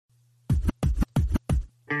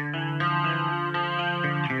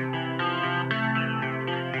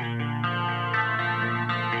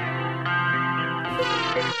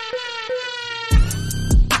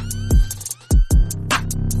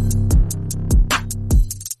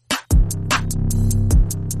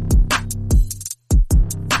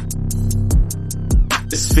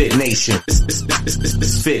Misfit Nation.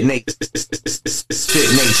 Misfit Nation. Misfit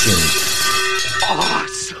Nation.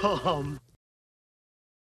 Awesome.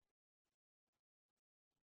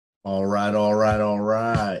 All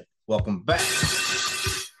right. Welcome back.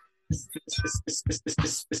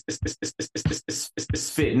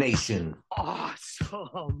 Misfit Nation.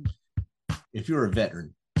 Awesome. If you're a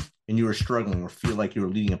veteran and you are struggling or feel like you are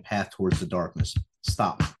leading a path towards the darkness,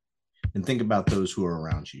 stop and think about those who are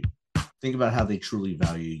around you. Think about how they truly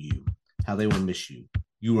value you, how they will miss you.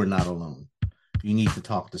 You are not alone. You need to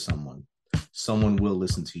talk to someone. Someone will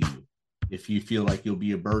listen to you. If you feel like you'll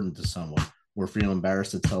be a burden to someone or feel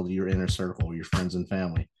embarrassed to tell your inner circle, your friends and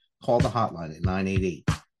family, call the hotline at 988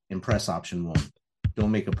 and press option 1.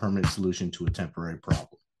 Don't make a permanent solution to a temporary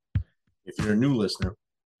problem. If you're a new listener,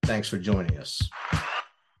 thanks for joining us.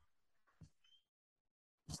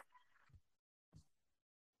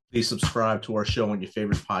 Please subscribe to our show on your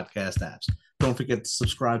favorite podcast apps. Don't forget to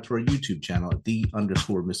subscribe to our YouTube channel at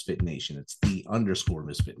 _Misfit Nation. It's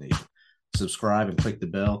 _Misfit Nation. Subscribe and click the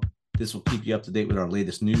bell. This will keep you up to date with our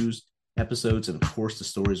latest news, episodes, and of course the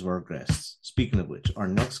stories of our guests. Speaking of which, our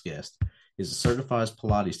next guest is a certified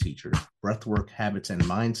Pilates teacher, breathwork habits and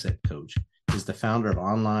mindset coach, is the founder of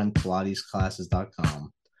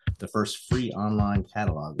OnlinePilatesClasses.com, the first free online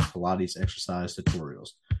catalog of Pilates exercise tutorials,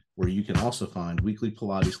 where you can also find weekly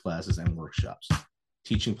Pilates classes and workshops.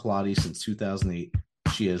 Teaching Pilates since 2008,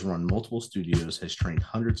 she has run multiple studios, has trained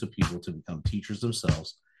hundreds of people to become teachers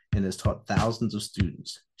themselves, and has taught thousands of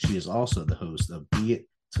students. She is also the host of Be It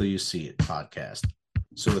Till You See It podcast.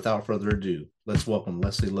 So without further ado, let's welcome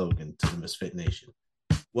Lesley Logan to the Misfit Nation.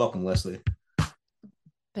 Welcome, Lesley.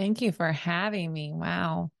 Thank you for having me.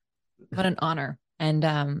 Wow. What an honor. And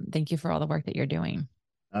thank you for all the work that you're doing.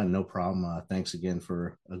 No problem. Thanks again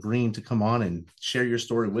for agreeing to come on and share your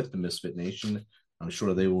story with the Misfit Nation. I'm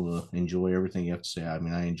sure they will enjoy everything you have to say. I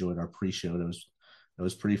mean, I enjoyed our pre-show. That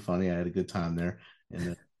was pretty funny. I had a good time there.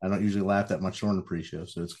 And I don't usually laugh that much during the pre-show,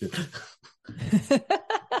 so it's good.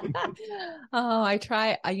 Oh, I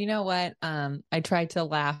try. You know what? I try to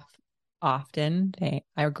laugh often.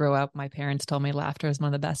 I grew up, my parents told me laughter is one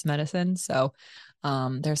of the best medicines. So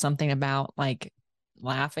there's something about like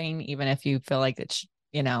laughing, even if you feel like it's,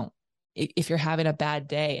 if you're having a bad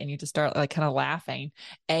day and you just start like kind of laughing,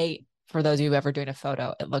 for those of you who ever doing a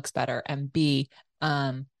photo, it looks better. And B,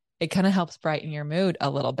 it kind of helps brighten your mood a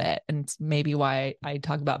little bit. And it's maybe why I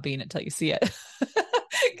talk about being it till you see it.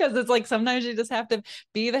 Because it's like sometimes you just have to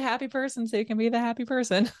be the happy person so you can be the happy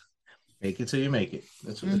person. Fake it till you make it.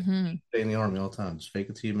 That's what they say in the Army all the time. Just fake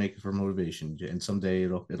it till you make it for motivation. And someday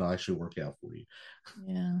it'll actually work out for you.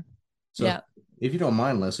 Yeah. So if you don't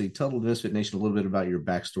mind, Lesley, tell the Misfit Nation a little bit about your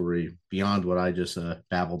backstory beyond what I just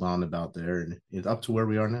babbled on about there and up to where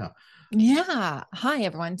we are now. Yeah. Hi,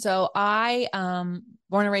 everyone. So I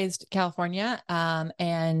born and raised California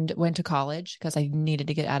and went to college because I needed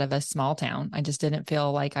to get out of a small town. I just didn't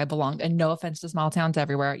feel like I belonged. And no offense to small towns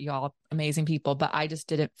everywhere. You all amazing people, but I just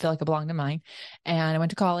didn't feel like I belonged in mine. And I went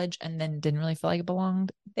to college and then didn't really feel like I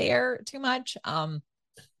belonged there too much.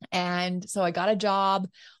 And so I got a job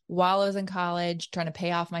while I was in college trying to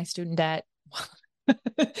pay off my student debt.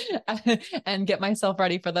 And get myself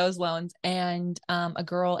ready for those loans. And a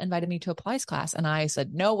girl invited me to a Pilates class. And I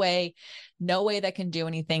said, no way that can do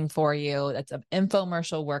anything for you. That's an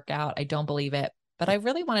infomercial workout. I don't believe it. But I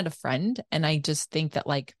really wanted a friend. And I just think that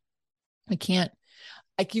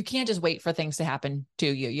you can't just wait for things to happen to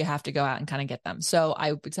you. You have to go out and kind of get them. So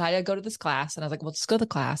I decided to go to this class and I was like, well, just go to the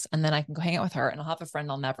class and then I can go hang out with her and I'll have a friend.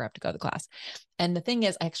 I'll never have to go to the class. And the thing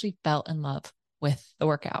is, I actually fell in love with the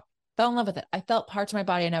workout. Fell in love with it. I felt parts of my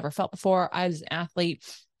body I never felt before. I was an athlete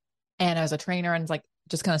and I was a trainer and was like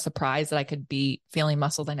just kind of surprised that I could be feeling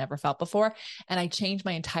muscles I never felt before. And I changed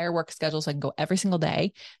my entire work schedule so I can go every single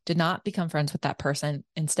day. Did not become friends with that person.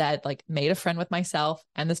 Instead, like made a friend with myself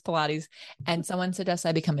and this Pilates. And someone suggested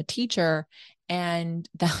I become a teacher. And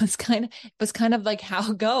that was kind of like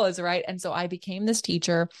how it goes, right? And so I became this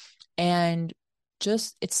teacher and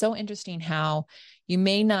just, it's so interesting how you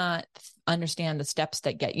may not understand the steps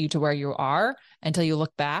that get you to where you are until you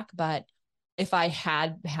look back. But if I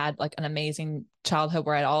had like an amazing childhood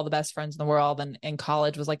where I had all the best friends in the world and in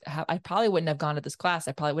college was like, I probably wouldn't have gone to this class.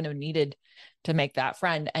 I probably wouldn't have needed to make that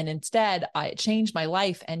friend. And instead I changed my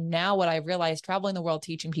life. And now what I realized traveling the world,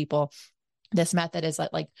 teaching people this method is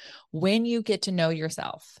like when you get to know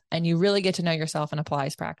yourself and you really get to know yourself in a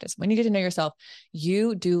Pilates practice, when you get to know yourself,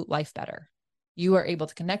 you do life better. You are able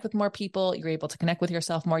to connect with more people. You're able to connect with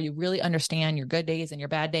yourself more. You really understand your good days and your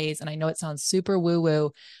bad days. And I know it sounds super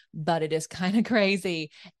woo-woo, but it is kind of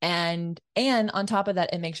crazy. And on top of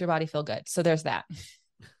that, it makes your body feel good. So there's that.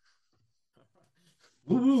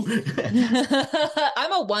 Woo.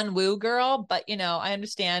 I'm a one woo girl, but I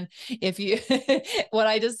understand if you what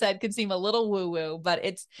I just said could seem a little woo woo, but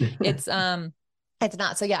it's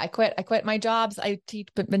not. So yeah, I quit my jobs.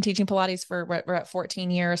 Been teaching Pilates for we're at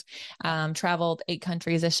 14 years. Traveled 8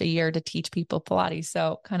 countries this year to teach people Pilates.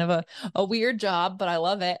 So kind of a weird job, but I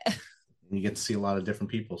love it. You get to see a lot of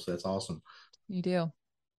different people, so that's awesome. You do.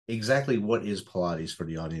 Exactly what is Pilates for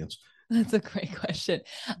the audience? That's a great question.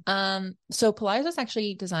 So Pilates was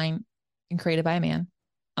actually designed and created by a man,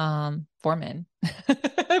 for men,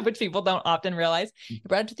 which people don't often realize. He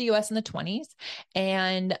brought it to the US in the 20s,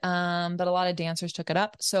 and but a lot of dancers took it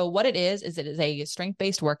up. So what it is it is a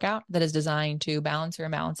strength-based workout that is designed to balance your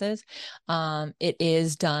imbalances. It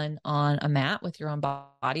is done on a mat with your own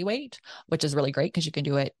body weight, which is really great because you can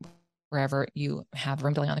do it wherever you have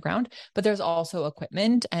room to lay on the ground. But there's also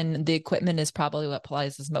equipment, and the equipment is probably what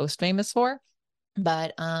Pilates is most famous for.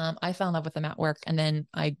 But I fell in love with the mat work, and then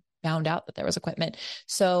I found out that there was equipment.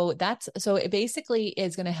 So it basically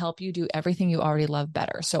is going to help you do everything you already love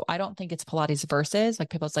better. So I don't think it's Pilates versus, like,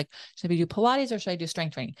 people, it's like, should we do Pilates or should I do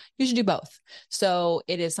strength training? You should do both. So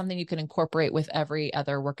it is something you can incorporate with every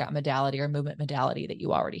other workout modality or movement modality that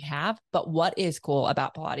you already have. But what is cool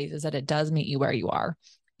about Pilates is that it does meet you where you are.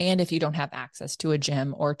 And if you don't have access to a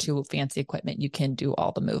gym or to fancy equipment, you can do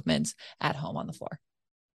all the movements at home on the floor.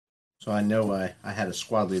 So I know I had a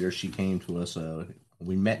squad leader. She came to us.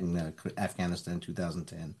 We met in Afghanistan in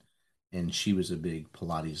 2010, and she was a big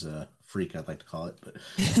Pilates freak, I'd like to call it. But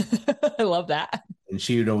I love that. and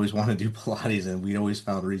she would always want to do Pilates, and we'd always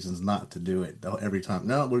found reasons not to do it. Though every time,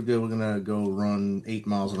 no, we're good. We're gonna go run 8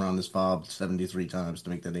 miles around this fob 73 times to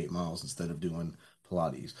make that 8 miles instead of doing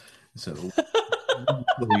Pilates. So we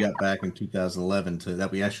got back in 2011 to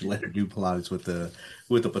that we actually let her do Pilates with the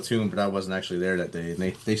platoon, but I wasn't actually there that day, and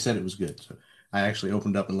they said it was good. So I actually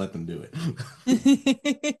opened up and let them do it.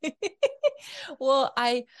 Well,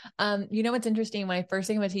 what's interesting, when I first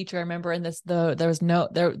became a teacher, I remember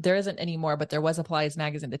there isn't anymore, but there was a Pilates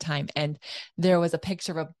magazine at the time. And there was a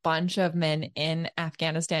picture of a bunch of men in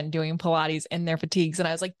Afghanistan doing Pilates in their fatigues. And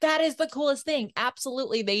I was like, that is the coolest thing.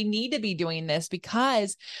 Absolutely. They need to be doing this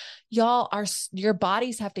because your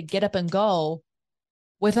bodies have to get up and go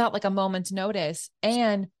without like a moment's notice.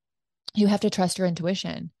 And you have to trust your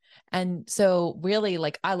intuition. And so really,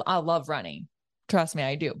 like, I love running. Trust me,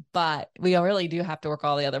 I do. But we really do have to work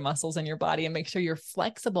all the other muscles in your body and make sure you're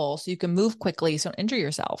flexible so you can move quickly, so don't injure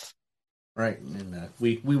yourself. Right. And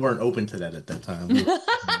we weren't open to that at that time.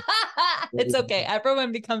 It's okay.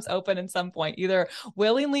 Everyone becomes open at some point, either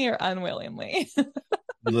willingly or unwillingly.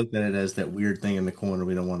 We looked at it as that weird thing in the corner.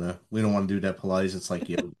 We don't want to do that Pilates. It's like,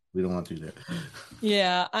 yeah, we don't want to do that.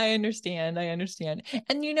 Yeah, I understand.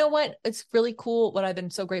 And you know what? It's really cool. What I've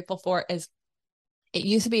been so grateful for is it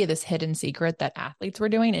used to be this hidden secret that athletes were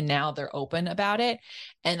doing, and now they're open about it.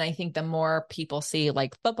 And I think the more people see,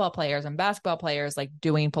 like, football players and basketball players like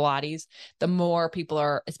doing Pilates, the more people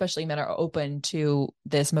are, especially men, are open to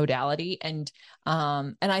this modality. And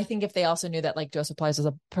I think if they also knew that, like, Joseph Pilates was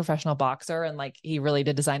a professional boxer and like he really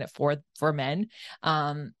did design it for men,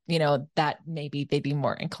 that maybe they'd be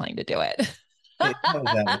more inclined to do it.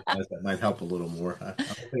 That might help a little more. I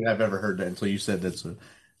don't think I've ever heard that until you said that. So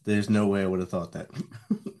there's no way I would have thought that.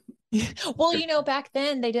 Well, back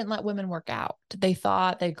then they didn't let women work out. They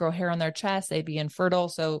thought they'd grow hair on their chest, they'd be infertile.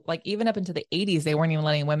 So like even up into the 80s, they weren't even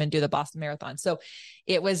letting women do the Boston Marathon. So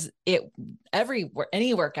any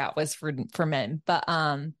workout was for men. But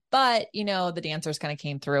the dancers kind of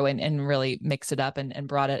came through and really mixed it up and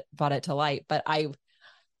brought it to light. But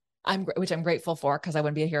which I'm grateful for, because I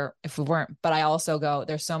wouldn't be here if we weren't. But I also go,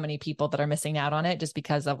 there's so many people that are missing out on it just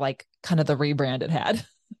because of like kind of the rebrand it had.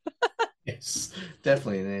 Yes,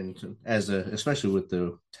 definitely. And especially with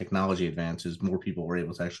the technology advances, more people were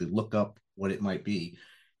able to actually look up what it might be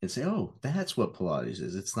and say, oh, that's what Pilates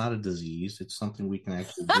is. It's not a disease. It's something we can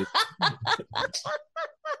actually do.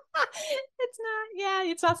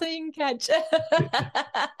 It's not something you can catch.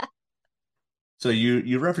 So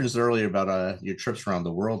you referenced earlier about your trips around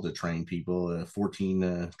the world to train people,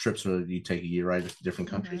 14 trips you take a year, right, to different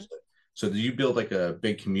countries. Mm-hmm. So do you build like a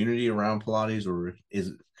big community around Pilates, or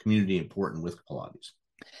is community important with Pilates?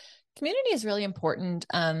 Community is really important.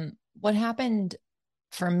 What happened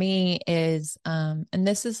for me is, and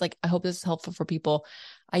this is like, I hope this is helpful for people.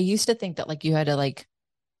 I used to think that like you had to I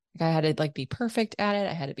had to like be perfect at it.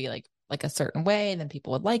 I had to be like a certain way, and then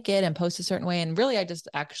people would like it and post a certain way. And really, I just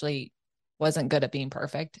actually wasn't good at being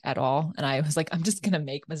perfect at all. And I was like, I'm just going to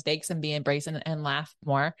make mistakes and be embraced and laugh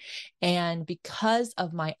more. And because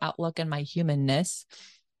of my outlook and my humanness,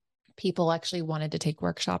 people actually wanted to take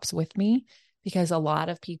workshops with me because a lot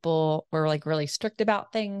of people were like really strict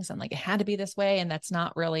about things and like it had to be this way. And that's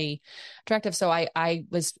not really attractive. So I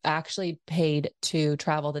was actually paid to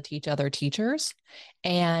travel to teach other teachers,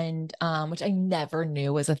 and which I never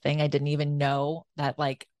knew was a thing. I didn't even know that,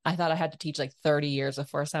 like, I thought I had to teach like 30 years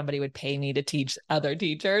before somebody would pay me to teach other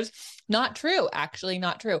teachers. Not true, actually,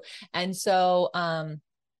 not true. And so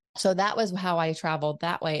that was how I traveled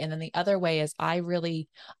that way. And then the other way is I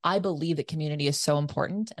believe that community is so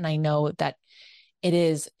important. And I know that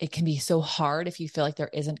it can be so hard if you feel like there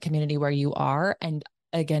isn't community where you are. And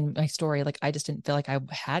again, my story, like I just didn't feel like I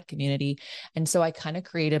had community. And so I kind of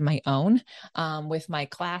created my own with my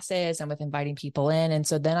classes and with inviting people in. And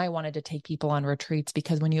so then I wanted to take people on retreats,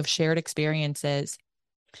 because when you have shared experiences,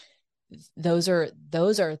 those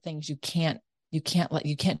are things you can't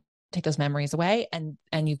take those memories away, and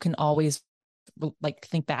you can always like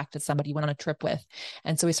think back to somebody you went on a trip with.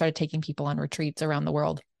 And so we started taking people on retreats around the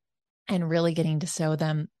world and really getting to show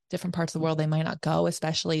them different parts of the world they might not go,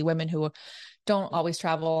 especially women who don't always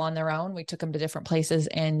travel on their own. We took them to different places.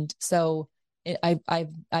 And so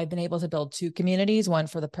I've been able to build two communities, one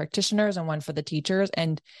for the practitioners and one for the teachers.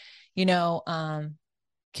 And,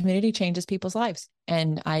 community changes people's lives.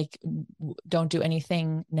 And I don't do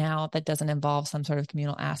anything now that doesn't involve some sort of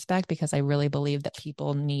communal aspect, because I really believe that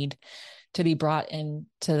people need to be brought into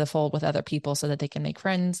the fold with other people so that they can make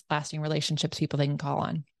friends, lasting relationships, people they can call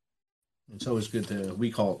on. It's always good we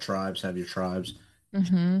call it tribes, have your tribes.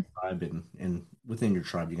 Mm-hmm. Tribe, and within your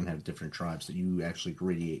tribe, you can have different tribes that you actually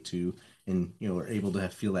radiate to, and are able to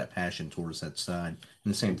feel that passion towards that side.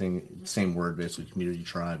 And the same thing, same word, basically, community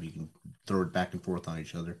tribe. You can throw it back and forth on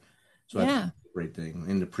each other. So that's Yeah. a great thing.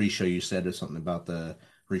 In the pre-show, you said something about the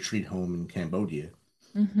retreat home in Cambodia.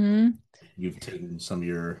 Mm-hmm. You've taken some of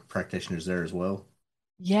your practitioners there as well.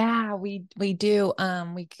 Yeah, we do.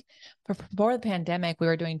 Before the pandemic, we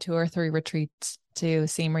were doing 2 or 3 retreats to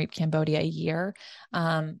Siem Reap, Cambodia a year.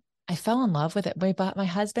 I fell in love with it. But my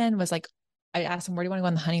husband was like, I asked him, where do you want to go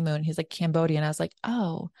on the honeymoon? He's like, Cambodia. And I was like,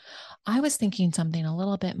 oh, I was thinking something a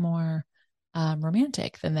little bit more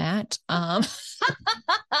romantic than that. uh,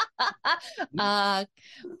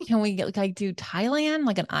 can we like do Thailand,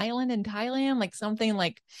 like an island in Thailand, like something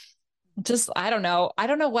like, just I don't know. I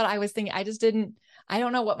don't know what I was thinking. I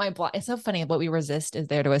don't know what my block. It's so funny. What we resist is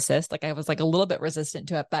there to assist. Like I was like a little bit resistant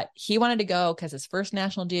to it, but he wanted to go because his first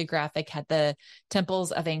National Geographic had the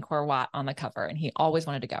temples of Angkor Wat on the cover, and he always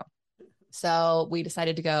wanted to go. So we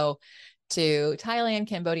decided to go to Thailand,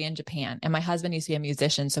 Cambodia, and Japan. And my husband used to be a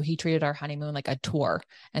musician, so he treated our honeymoon like a tour.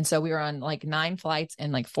 And so we were on like 9 flights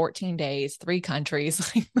in like 14 days, 3 countries,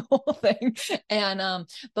 like the whole thing. And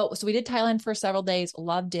but so we did Thailand for several days,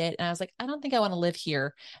 loved it. And I was like, I don't think I want to live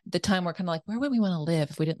here. At the time we're kind of like, where would we want to live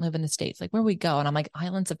if we didn't live in the States? Like, where would we go? And I'm like,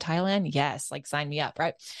 islands of Thailand? Yes, like sign me up,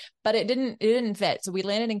 right? But it didn't fit. So we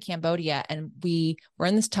landed in Cambodia, and we were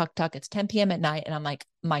in this tuk-tuk. It's 10 p.m. at night. And I'm like,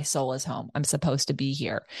 my soul is home. I'm supposed to be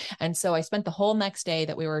here. And so I spent the whole next day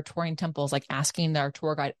that we were touring temples, like asking our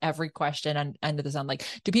tour guide every question under the sun. Like,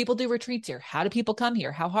 do people do retreats here? How do people come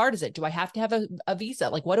here? How hard is it? Do I have to have a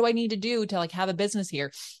visa? Like, what do I need to do to like have a business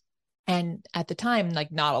here? And at the time,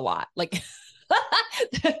 like not a lot, like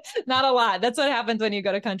not a lot. That's what happens when you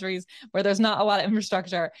go to countries where there's not a lot of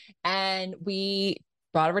infrastructure. And we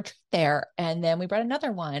brought a retreat there, and then we brought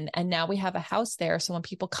another one. And now we have a house there. So when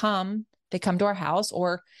people come, they come to our house,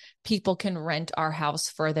 or people can rent our house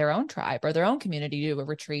for their own tribe or their own community to do a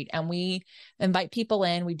retreat. And we invite people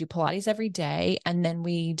in. We do Pilates every day. And then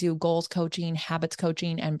we do goals coaching, habits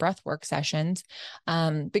coaching, and breath work sessions.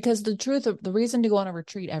 Because the reason to go on a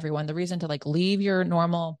retreat, everyone, the reason to like leave your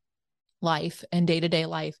normal life and day-to-day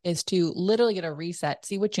life is to literally get a reset,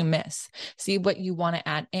 see what you miss, see what you want to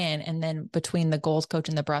add in. And then between the goals coach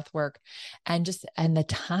and the breath work and the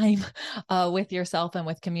time with yourself and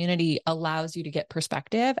with community allows you to get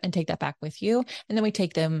perspective and take that back with you. And then we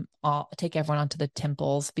take everyone onto the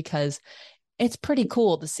temples, because it's pretty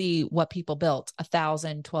cool to see what people built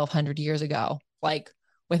 1,000, 1,200 years ago, like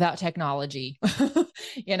without technology,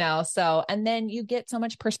 so, and then you get so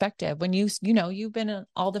much perspective when you've been in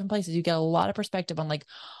all different places, you get a lot of perspective on like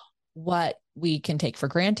what we can take for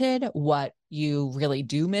granted, what you really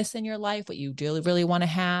do miss in your life, what you do really want to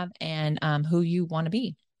have, and who you want to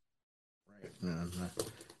be. Right.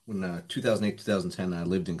 When 2008, 2010, I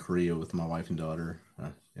lived in Korea with my wife and daughter,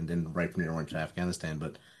 and then right from there went to Afghanistan.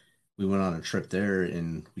 But we went on a trip there,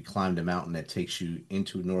 and we climbed a mountain that takes you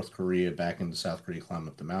into North Korea, back into South Korea, climb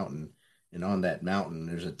up the mountain. And on that mountain,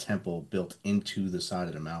 there's a temple built into the side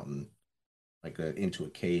of the mountain, like into a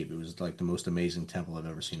cave. It was like the most amazing temple I've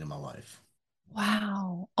ever seen in my life.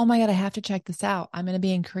 Wow. Oh my God. I have to check this out. I'm going to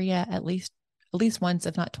be in Korea at least at least once,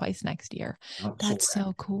 if not twice next year. That's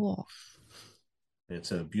so cool.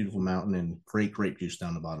 It's a beautiful mountain and great grape juice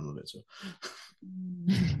down the bottom of it. So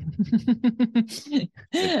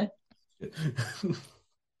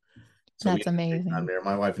that's amazing. There.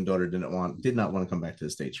 My wife and daughter did not want to come back to the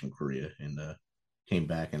States from Korea, and came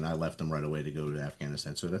back, and I left them right away to go to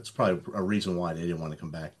Afghanistan. So that's probably a reason why they didn't want to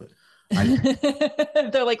come back. But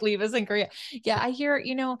they're like, leave us in Korea. Yeah, I hear,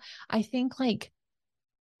 I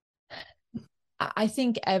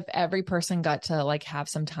think if every person got to like have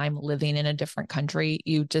some time living in a different country,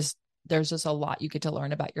 there's just a lot you get to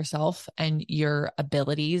learn about yourself and your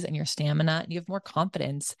abilities and your stamina. And you have more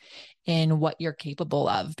confidence in what you're capable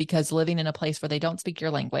of, because living in a place where they don't speak your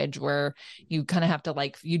language, where you kind of have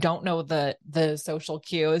to you don't know the social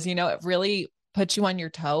cues, it really puts you on your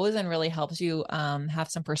toes and really helps you have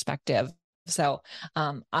some perspective. So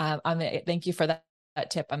thank you for that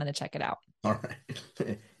tip. I'm going to check it out. All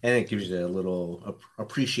right. And it gives you a little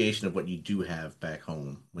appreciation of what you do have back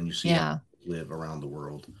home when you see how people live around the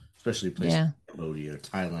world, especially places like Cambodia or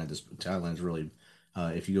Thailand. Thailand's really,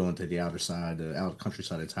 if you go into the outer side, the out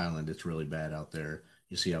countryside of Thailand, it's really bad out there.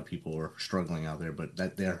 You see how people are struggling out there, but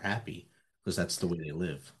that they're happy because that's the way they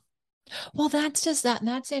live. Well, that's just that. And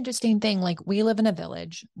that's the interesting thing. Like, we live in a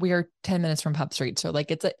village. We are 10 minutes from Pub Street. So like,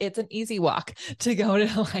 it's an easy walk to go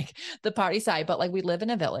to like the party side, but like we live in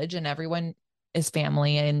a village and everyone is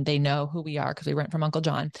family and they know who we are because we rent from Uncle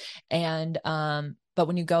John. And, but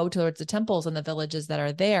when you go towards the temples and the villages that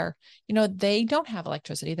are there, they don't have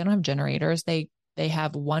electricity. They don't have generators. They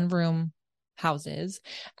have one room houses,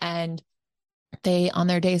 and on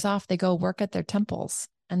their days off, they go work at their temples,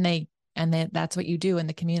 and that's what you do in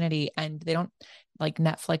the community. And they don't like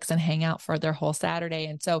Netflix and hang out for their whole Saturday.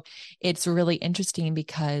 And so it's really interesting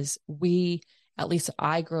because at least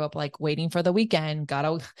I grew up like waiting for the weekend,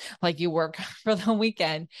 you work for the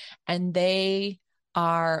weekend, and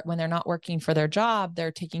when they're not working for their job,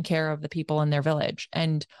 they're taking care of the people in their village,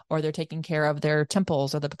 or they're taking care of their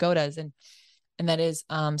temples or the pagodas. And that is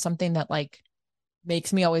something that like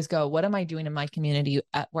makes me always go, what am I doing in my community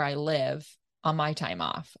where I live on my time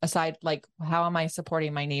off? Aside, like, how am I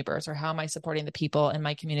supporting my neighbors, or how am I supporting the people in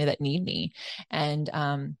my community that need me? And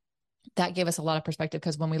that gave us a lot of perspective,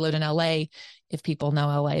 because when we lived in LA, if people know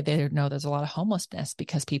LA, they know there's a lot of homelessness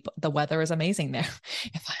because the weather is amazing there.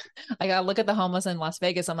 If I gotta look at the homeless in Las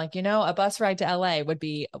Vegas, I'm like, a bus ride to LA would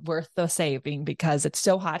be worth the saving because it's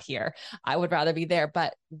so hot here. I would rather be there.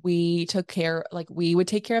 But we would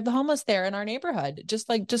take care of the homeless there in our neighborhood, just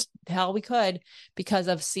how we could, because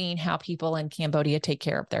of seeing how people in Cambodia take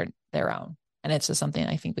care of their own. And it's just something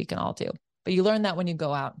I think we can all do. But you learn that when you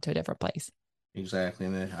go out to a different place. Exactly.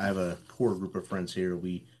 And I have a core group of friends here.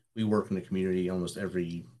 We work in the community almost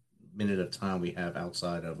every minute of time we have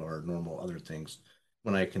outside of our normal other things.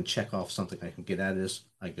 When I can check off something I can get out of this,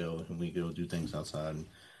 I go and we go do things outside. And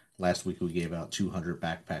last week we gave out 200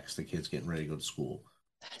 backpacks to kids getting ready to go to school.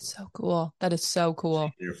 That's so cool. That is so cool.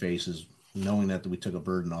 Their faces, knowing that we took a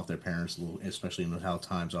burden off their parents, especially in how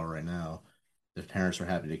times are right now. The parents were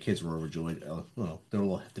happy. The kids were overjoyed.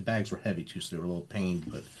 The bags were heavy too, so they were a little pained,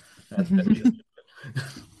 but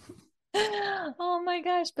oh my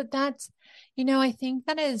gosh. But that's, I think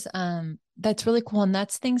that's really cool. And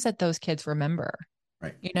that's things that those kids remember,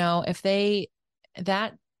 right? If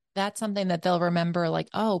that's something that they'll remember, like,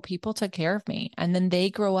 oh, people took care of me. And then they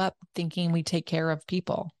grow up thinking we take care of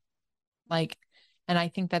people. Like, and I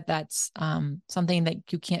think that that's something that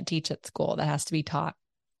you can't teach at school. That has to be taught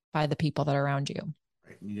by the people that are around you.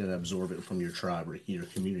 Right. You got to absorb it from your tribe or your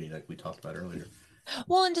community, like we talked about earlier.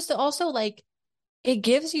 Well, and just also like, it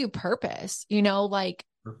gives you purpose, like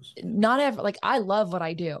not ever, like, I love what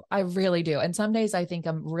I do. I really do. And some days I think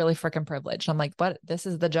I'm really freaking privileged. I'm like, but this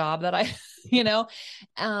is the job that I,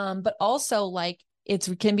 but also like, it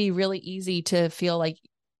can be really easy to feel like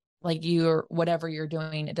you're, whatever you're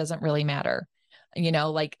doing, it doesn't really matter.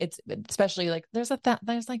 Like, it's especially like there's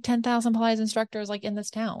like 10,000 Pilates instructors like in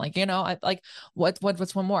this town. Like,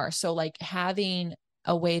 what's one more? So like having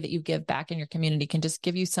a way that you give back in your community can just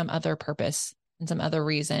give you some other purpose and some other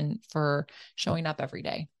reason for showing up every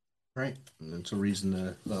day. Right. And it's a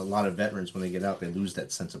reason a lot of veterans, when they get out, they lose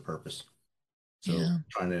that sense of purpose. So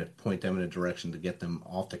trying to point them in a direction to get them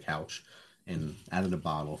off the couch and out of the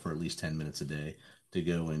bottle for at least 10 minutes a day to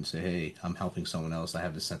go and say, hey, I'm helping someone else. I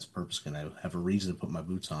have this sense of purpose. Can I have a reason to put my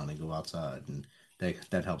boots on and go outside? And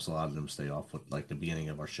that helps a lot of them stay off with, like the beginning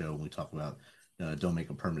of our show when we talk about don't make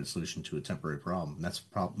a permanent solution to a temporary problem. And that's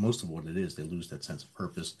most of what it is. They lose that sense of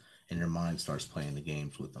purpose and their mind starts playing the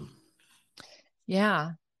games with them.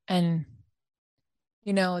 Yeah. And,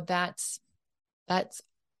 that's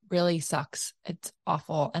really sucks. It's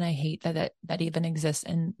awful. And I hate that even exists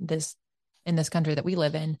in this country that we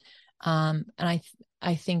live in. And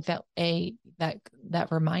I think that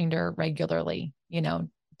that reminder regularly,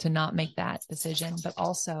 to not make that decision, but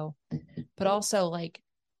also like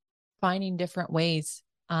finding different ways,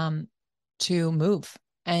 to move.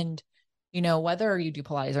 And, whether you do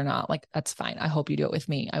Pilates or not, like, that's fine. I hope you do it with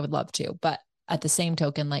me. I would love to. But at the same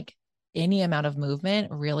token, like, any amount of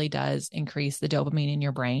movement really does increase the dopamine in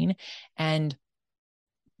your brain. And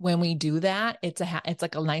when we do that, it's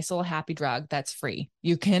like a nice little happy drug that's free.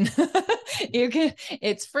 You can,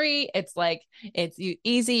 it's free. It's like,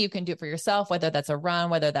 easy. You can do it for yourself, whether that's a run,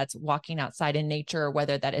 whether that's walking outside in nature, or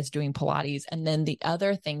whether that is doing Pilates. And then the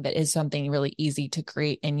other thing that is something really easy to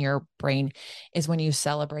create in your brain is when you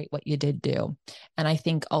celebrate what you did do. And I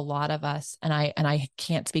think a lot of us, and I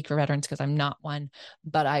can't speak for veterans because I'm not one,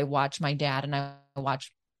 but I watch my dad and I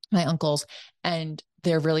watch my uncles, and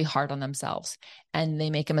they're really hard on themselves, and they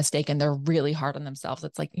make a mistake and they're really hard on themselves.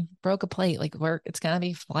 It's like, you broke a plate, like, life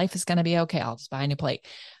is going to be okay. I'll just buy a new plate.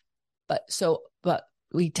 But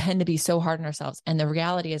we tend to be so hard on ourselves. And the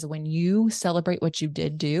reality is, when you celebrate what you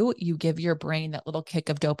did do, you give your brain that little kick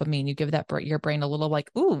of dopamine. You give your brain a little like,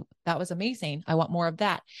 ooh, that was amazing. I want more of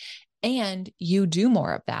that. And you do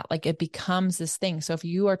more of that. Like, it becomes this thing. So if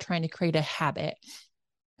you are trying to create a habit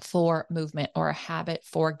for movement, or a habit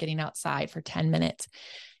for getting outside for 10 minutes,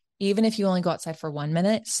 even if you only go outside for 1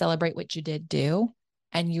 minute, celebrate what you did do.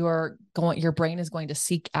 And your brain is going to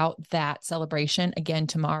seek out that celebration again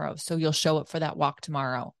tomorrow. So you'll show up for that walk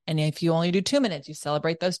tomorrow. And if you only do 2 minutes, you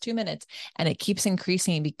celebrate those 2 minutes, and it keeps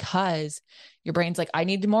increasing because your brain's like, I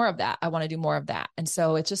need more of that. I want to do more of that. And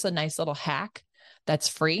so it's just a nice little hack that's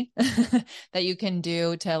free that you can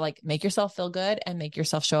do to, like, make yourself feel good and make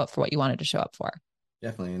yourself show up for what you wanted to show up for.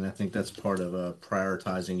 Definitely. And I think that's part of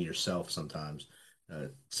prioritizing yourself sometimes.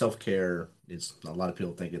 Self-care is, a lot of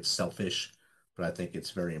people think it's selfish, but I think it's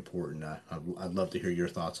very important. I'd love to hear your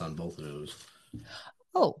thoughts on both of those.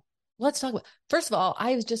 Oh, let's talk about, first of all,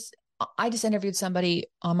 I just interviewed somebody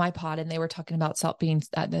on my pod, and they were talking about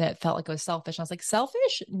that felt like it was selfish. And I was like,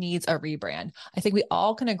 selfish needs a rebrand. I think we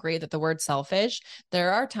all can agree that the word selfish,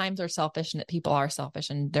 there are times where selfish and people are selfish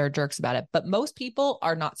and they're jerks about it, but most people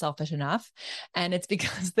are not selfish enough. And it's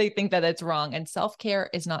because they think that it's wrong. And self-care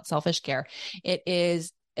is not selfish care. It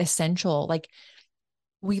is essential. Like,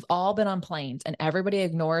 we've all been on planes, and everybody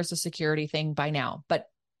ignores the security thing by now, but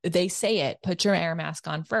they say it, put your air mask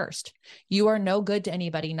on first. You are no good to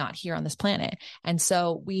anybody not here on this planet. And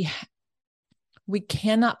so we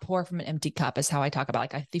cannot pour from an empty cup, is how I talk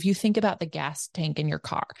about. Like, if you think about the gas tank in your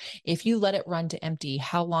car, if you let it run to empty,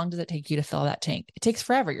 how long does it take you to fill that tank? It takes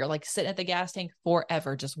forever. You're like sitting at the gas tank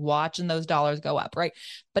forever, just watching those dollars go up, right?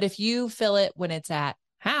 But if you fill it when it's at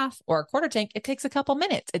half or a quarter tank, it takes a couple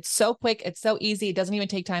minutes. It's so quick. It's so easy. It doesn't even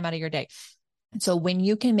take time out of your day. And so when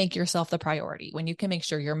you can make yourself the priority, when you can make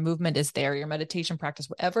sure your movement is there, your meditation practice,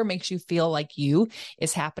 whatever makes you feel like you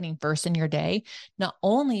is happening first in your day, not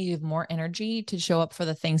only you have more energy to show up for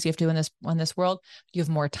the things you have to do in this world, you have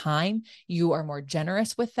more time. You are more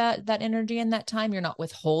generous with that energy and that time. You're not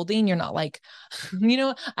withholding. You're not like,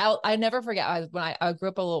 I never forget. I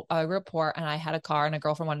grew up poor, and I had a car, and a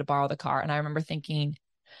girlfriend wanted to borrow the car. And I remember thinking,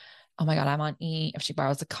 oh my God, I'm on E. If she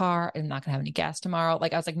borrows the car, I'm not going to have any gas tomorrow.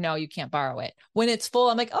 Like, I was like, no, you can't borrow it. When it's full,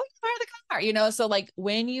 I'm like, oh, you borrow the car, So like,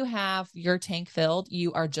 when you have your tank filled,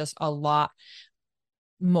 you are just a lot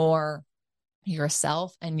more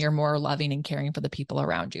yourself, and you're more loving and caring for the people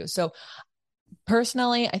around you. So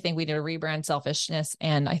personally, I think we need to rebrand selfishness.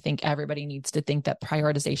 And I think everybody needs to think that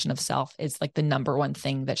prioritization of self is like the number one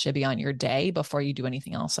thing that should be on your day before you do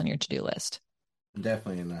anything else on your to-do list.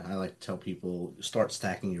 Definitely. And I like to tell people, start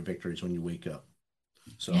stacking your victories when you wake up.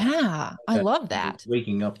 So yeah, I love that.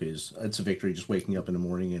 Waking up it's a victory. Just waking up in the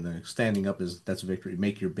morning, and standing up that's a victory.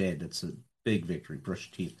 Make your bed. That's a big victory. Brush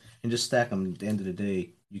your teeth, and just stack them. At the end of the day,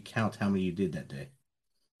 you count how many you did that day.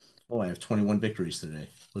 Oh, I have 21 victories today.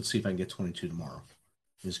 Let's see if I can get 22 tomorrow.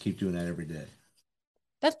 Just keep doing that every day.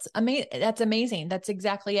 That's amazing. That's amazing. That's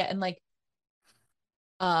exactly it. And like,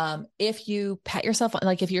 if you pat yourself on,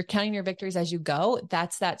 like, if you're counting your victories as you go,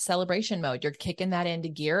 that's that celebration mode. You're kicking that into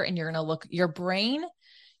gear, and you're going to look, your brain,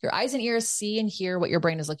 your eyes and ears see and hear what your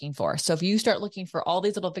brain is looking for. So if you start looking for all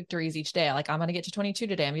these little victories each day, like, I'm going to get to 22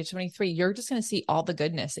 today, I'm going to get to 23, you're just going to see all the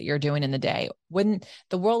goodness that you're doing in the day. Wouldn't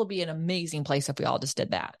the world would be an amazing place if we all just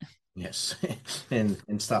did that? Yes. and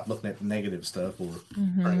stop looking at negative stuff, or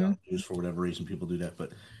turning on the news for whatever reason people do that.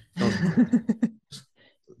 But don't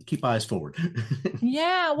keep eyes forward.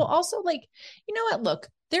 Yeah. Well, also, like, you know what? Look,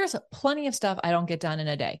 there's plenty of stuff I don't get done in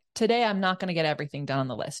a day. Today, I'm not going to get everything done on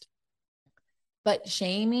the list. But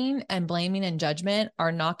shaming and blaming and judgment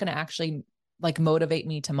are not going to actually like motivate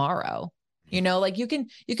me tomorrow. You know, like you can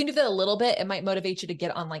do that a little bit. It might motivate you to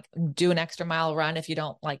get on, like, do an extra mile run if you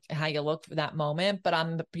don't like how you look for that moment. But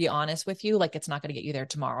I'm to be honest with you, like, it's not going to get you there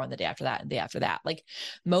tomorrow and the day after that and the day after that. Like,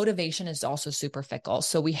 motivation is also super fickle.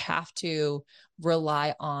 So we have to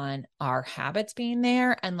rely on our habits being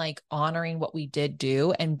there and like honoring what we did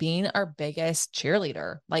do and being our biggest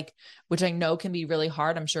cheerleader, like, which I know can be really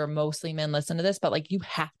hard. I'm sure mostly men listen to this, but like, you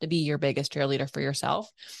have to be your biggest cheerleader for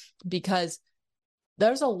yourself, because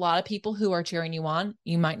there's a lot of people who are cheering you on.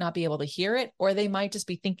 You might not be able to hear it, or they might just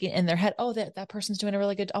be thinking in their head, oh, that person's doing a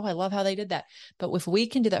really good. Oh, I love how they did that. But if we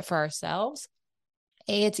can do that for ourselves,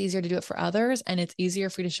 it's easier to do it for others. And it's easier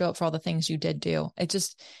for you to show up for all the things you did do. It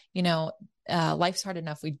just, life's hard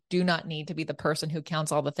enough. We do not need to be the person who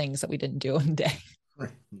counts all the things that we didn't do in a day. Right.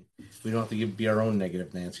 We don't have to be our own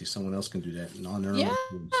negative Nancy. Someone else can do that on their own.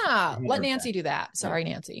 Yeah. Let Nancy do that. Sorry,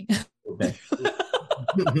 Nancy.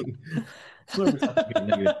 Whoever's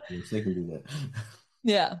negative, they can do that.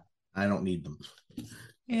 Yeah. I don't need them.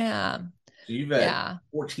 Yeah. So you've had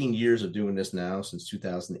 14 years of doing this now, since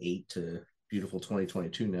 2008 to beautiful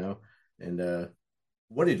 2022 now. And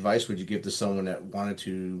what advice would you give to someone that wanted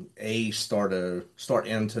to start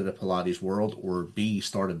into the Pilates world, or B,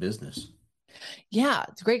 start a business? Yeah,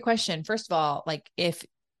 it's a great question. First of all, like, if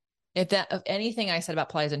anything I said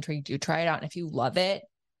about Pilates intrigued you, try it out. And if you love it,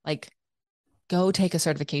 like, go take a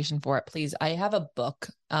certification for it, please. I have a book.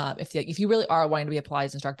 If you really are wanting to be a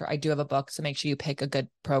Pilates instructor, I do have a book. So make sure you pick a good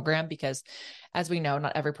program, because as we know,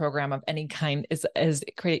 not every program of any kind is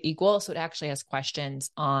created equal. So it actually has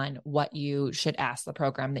questions on what you should ask the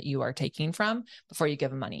program that you are taking from before you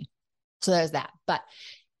give them money. So there's that. But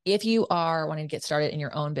if you are wanting to get started in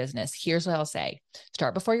your own business, here's what I'll say.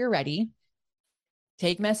 Start before you're ready.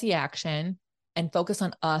 Take messy action and focus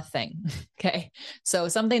on a thing. Okay. So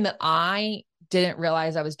something that I didn't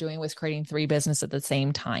realize I was doing was creating 3 businesses at the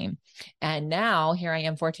same time. And now here I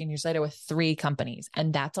am 14 years later with 3 companies,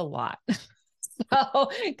 and that's a lot.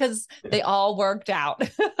 So, because they all worked out.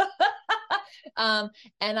 And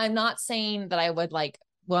I'm not saying that I would like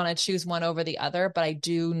want to choose one over the other, but I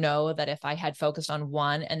do know that if I had focused on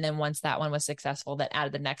one, and then once that one was successful, that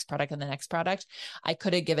added the next product and the next product, I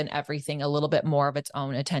could have given everything a little bit more of its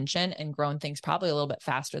own attention and grown things probably a little bit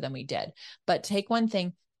faster than we did. But take one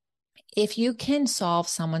thing. If you can solve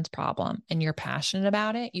someone's problem and you're passionate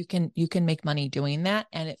about it, you can make money doing that.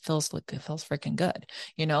 And it feels freaking good,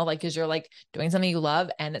 like, cause you're like doing something you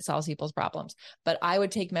love and it solves people's problems. But I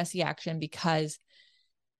would take messy action, because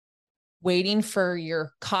waiting for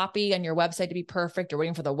your copy on your website to be perfect, or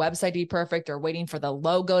waiting for the website to be perfect, or waiting for the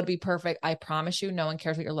logo to be perfect, I promise you, no one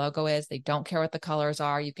cares what your logo is. They don't care what the colors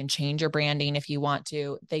are. You can change your branding if you want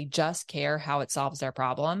to. They just care how it solves their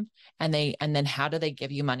problem. And then how do they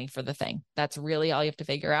give you money for the thing? That's really all you have to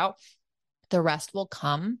figure out. The rest will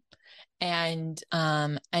come. And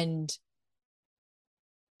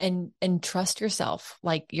trust yourself.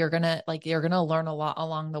 Like, you're going to learn a lot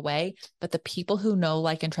along the way, but the people who know,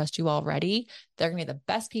 like, and trust you already, they're gonna be the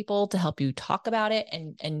best people to help you talk about it.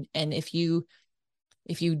 And if you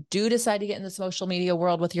do decide to get in the social media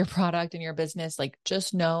world with your product and your business, like,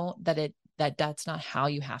 just know that's not how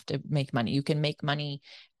you have to make money. You can make money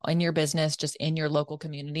in your business, just in your local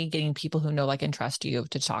community, getting people who know, like, and trust you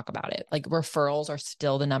to talk about it. Like, referrals are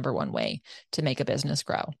still the number one way to make a business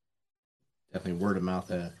grow. Definitely word of mouth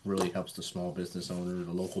that really helps the small business owner,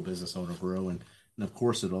 the local business owner grow. And of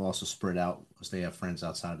course, it'll also spread out because they have friends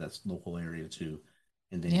outside that local area too.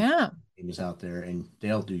 And then is out there, and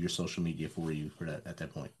they'll do your social media for you for that at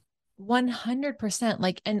that point. 100%.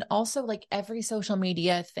 Like, and also, like, every social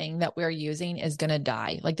media thing that we're using is going to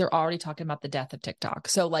die. Like, they're already talking about the death of TikTok.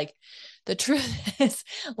 So, like, the truth is,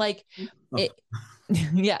 like,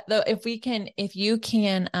 though, if you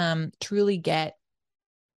can truly get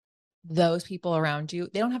those people around you,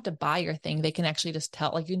 they don't have to buy your thing. They can actually just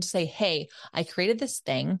tell, like, you can just say, hey, I created this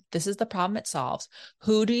thing. This is the problem it solves.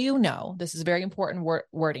 Who do you know? This is very important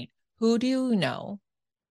wording. Who do you know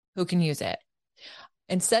who can use it?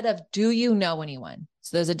 Instead of, do you know anyone?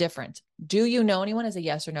 So there's a difference. Do you know anyone is a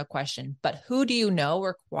yes or no question, but who do you know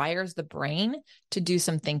requires the brain to do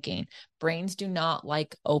some thinking. Brains do not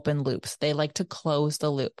like open loops. They like to close the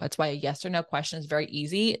loop. That's why a yes or no question is very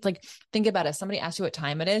easy. It's like, think about it. Somebody asks you what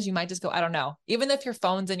time it is. You might just go, I don't know. Even if your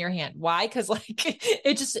phone's in your hand. Why? Because, like,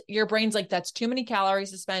 your brain's like, that's too many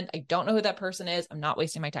calories to spend. I don't know who that person is. I'm not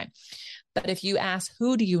wasting my time. But if you ask,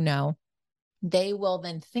 who do you know? They will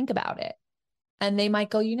then think about it. and they might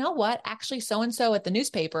go, you know what? Actually, so-and-so at the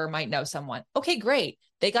newspaper might know someone. Okay, great.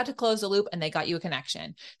 They got to close the loop and they got you a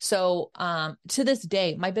connection. So to this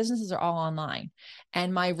day, my businesses are all online,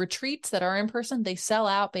 and my retreats that are in person, they sell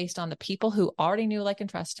out based on the people who already knew, like, and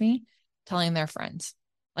trust me, telling their friends.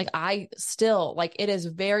 Like, I still, like, it is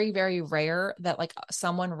very, very rare that like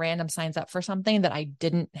someone random signs up for something that I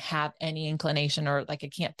didn't have any inclination, or like I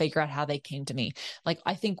can't figure out how they came to me. Like,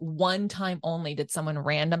 I think one time only did someone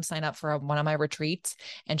random sign up for one of my retreats,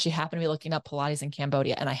 and she happened to be looking up Pilates in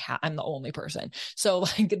Cambodia, and I'm the only person. So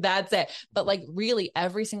like, that's it. But like, really,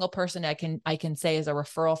 every single person I can say is a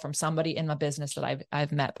referral from somebody in my business that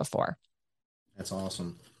I've met before. That's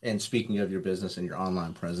awesome. And speaking of your business and your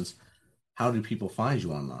online presence, how do people find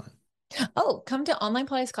you online? Oh, come to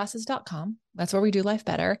onlinepilatesclasses.com. That's where we do life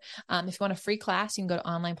better. If you want a free class, you can go to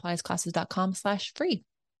onlinepilatesclasses.com/free.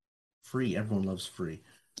 Free. Everyone loves free.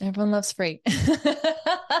 Everyone loves free.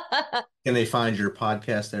 Can they find your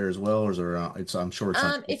podcast there as well, or is there? I'm sure it's.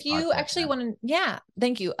 If you actually want to, yeah,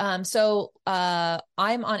 thank you. So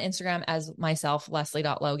I'm on Instagram as myself,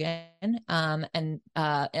 Lesley.Logan. And my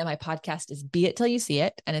podcast is Be It Till You See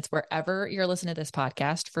It, and it's wherever you're listening to this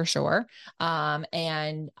podcast for sure.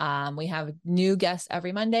 We have new guests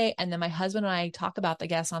every Monday, and then my husband and I talk about the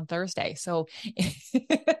guests on Thursday. So,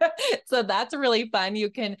 so that's really fun.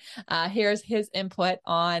 You can here's his input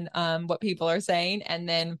on what people are saying, and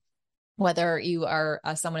then whether you are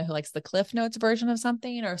someone who likes the Cliff Notes version of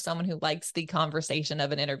something, or someone who likes the conversation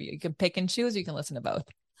of an interview, you can pick and choose. You can listen to both.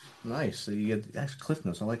 Nice. So you get that's Cliff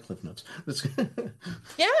Notes. I like Cliff Notes.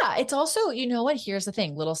 Yeah. It's also, you know what? Here's the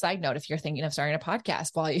thing. Little side note. If you're thinking of starting a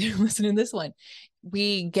podcast while you're listening to this one,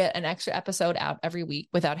 we get an extra episode out every week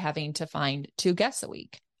without having to find 2 guests a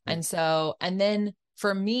week. And so, and then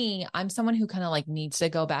for me, I'm someone who kind of like needs to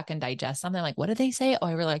go back and digest something. Like, what did they say? Oh,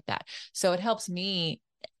 I really like that. So it helps me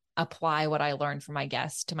apply what I learned from my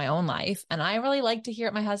guests to my own life. And I really like to hear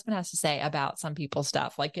what my husband has to say about some people's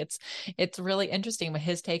stuff. Like, it's really interesting with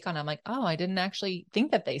his take on it. I'm like, oh, I didn't actually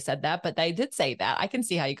think that they said that, but they did say that. I can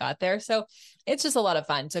see how you got there. So it's just a lot of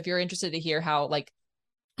fun. So if you're interested to hear how like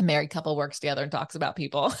a married couple works together and talks about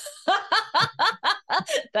people,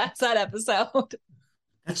 that's that episode.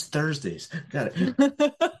 That's Thursdays. Got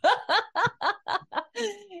it.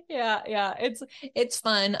 Yeah. It's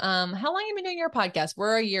fun. How long have you been doing your podcast?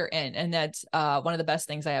 We're a year in, and that's one of the best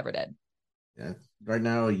things I ever did. Yeah. Right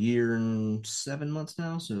now, a year and 7 months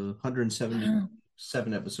now. So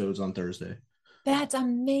 177 episodes on Thursday. That's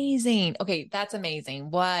amazing. Okay. That's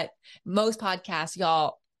amazing. What most podcasts,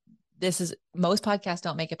 y'all, most podcasts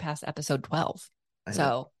don't make it past episode 12.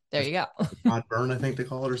 So there you go. Pod burn, I think they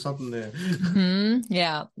call it, or something.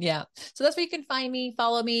 Yeah. So that's where you can find me,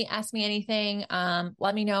 follow me, ask me anything.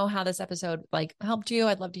 Let me know how this episode like helped you.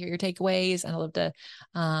 I'd love to hear your takeaways, and I'd love to,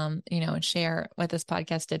 and share what this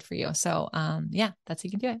podcast did for you. So, that's how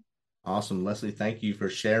you can do it. Awesome. Lesley, thank you for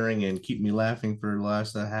sharing and keep me laughing for the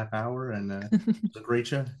last half hour. And it was a great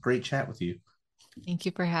chat with you. Thank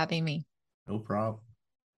you for having me. No problem.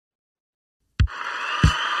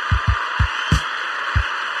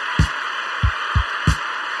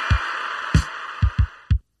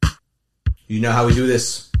 You know how we do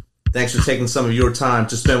this. Thanks for taking some of your time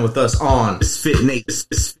to spend with us on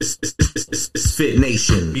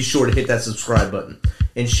MisFitNation. Be sure to hit that subscribe button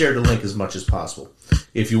and share the link as much as possible.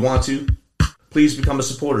 If you want to, please become a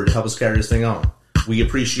supporter to help us carry this thing on. We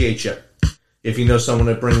appreciate you. If you know someone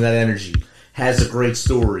that brings that energy, has a great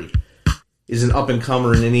story, is an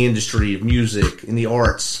up-and-comer in the industry of music, in the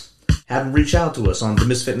arts, have them reach out to us on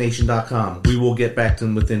MisFitNation.com. We will get back to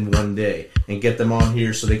them within one day and get them on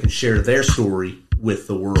here so they can share their story with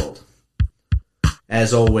the world.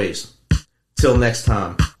 As always, till next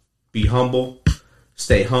time, be humble,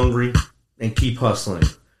 stay hungry, and keep hustling,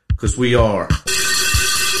 because we are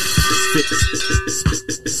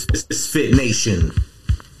MisFitNation.